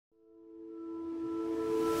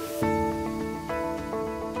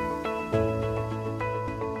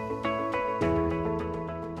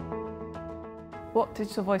What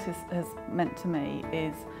Digital Voices has meant to me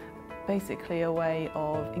is basically a way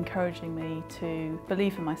of encouraging me to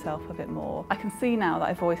believe in myself a bit more. I can see now that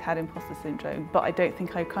I've always had imposter syndrome, but I don't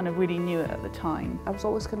think I kind of really knew it at the time. I was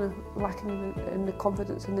always kind of lacking in the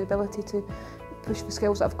confidence and the ability to push the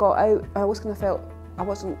skills that I've got out. I always kind of felt I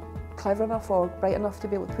wasn't clever enough or bright enough to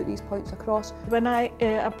be able to put these points across. When I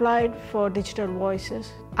applied for Digital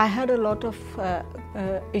Voices, I had a lot of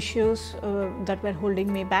issues that were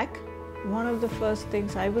holding me back. One of the first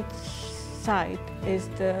things I would cite is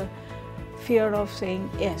the fear of saying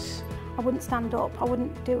yes. I wouldn't stand up, I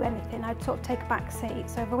wouldn't do anything, I'd sort of take a back seat.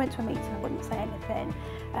 So if I went to a meeting, I wouldn't say anything.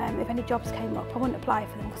 If any jobs came up, I wouldn't apply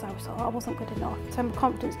for them because I wasn't good enough. So my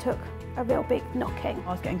confidence took a real big knocking.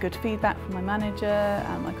 I was getting good feedback from my manager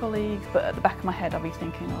and my colleagues, but at the back of my head I'd be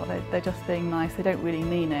thinking, oh, they're just being nice, they don't really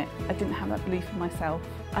mean it. I didn't have that belief in myself.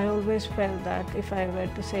 I always felt that if I were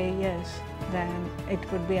to say yes, then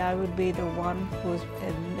I would be the one who's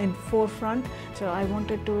in forefront. So I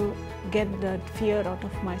wanted to get that fear out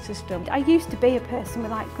of my system. I used to be a person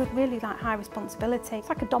with really high responsibility. It's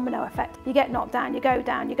like a domino effect. You get knocked down, you go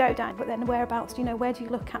down, but then whereabouts, where do you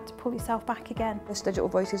look at to pull yourself back again? This Digital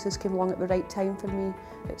Voices has come along at the right time for me.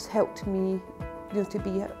 It's helped me to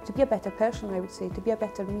be a better person, I would say, to be a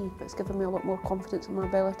better me. It's given me a lot more confidence in my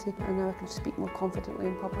ability, and now I can speak more confidently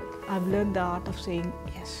in public. I've learned the art of saying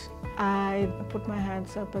yes. I put my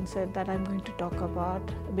hands up and said that I'm going to talk about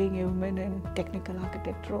being a woman in technical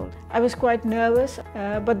architect role. I was quite nervous,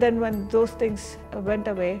 but then when those things went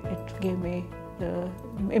away, it gave me the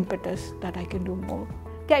impetus that I can do more.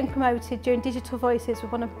 Getting promoted during Digital Voices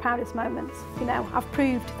was one of the proudest moments. I've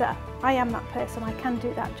proved that I am that person, I can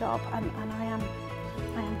do that job, and I am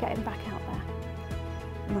getting back out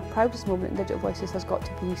there. My proudest moment in Digital Voices has got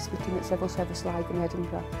to be speaking at Civil Service Live in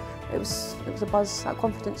Edinburgh. It was a buzz. That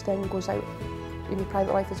confidence then goes out in my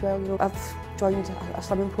private life as well. I've joined a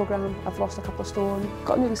slimming programme, I've lost a couple of stone,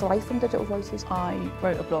 got a new lease of life from Digital Voices. I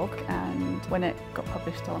wrote a blog, and when it got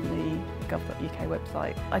published on the gov.uk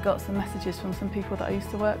website, I got some messages from some people that I used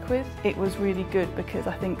to work with. It was really good because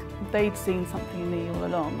I think they'd seen something in me all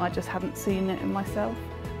along. I just hadn't seen it in myself.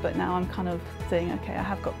 But now I'm kind of saying, okay, I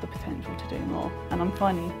have got the potential to do more, and I'm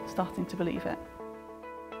finally starting to believe it.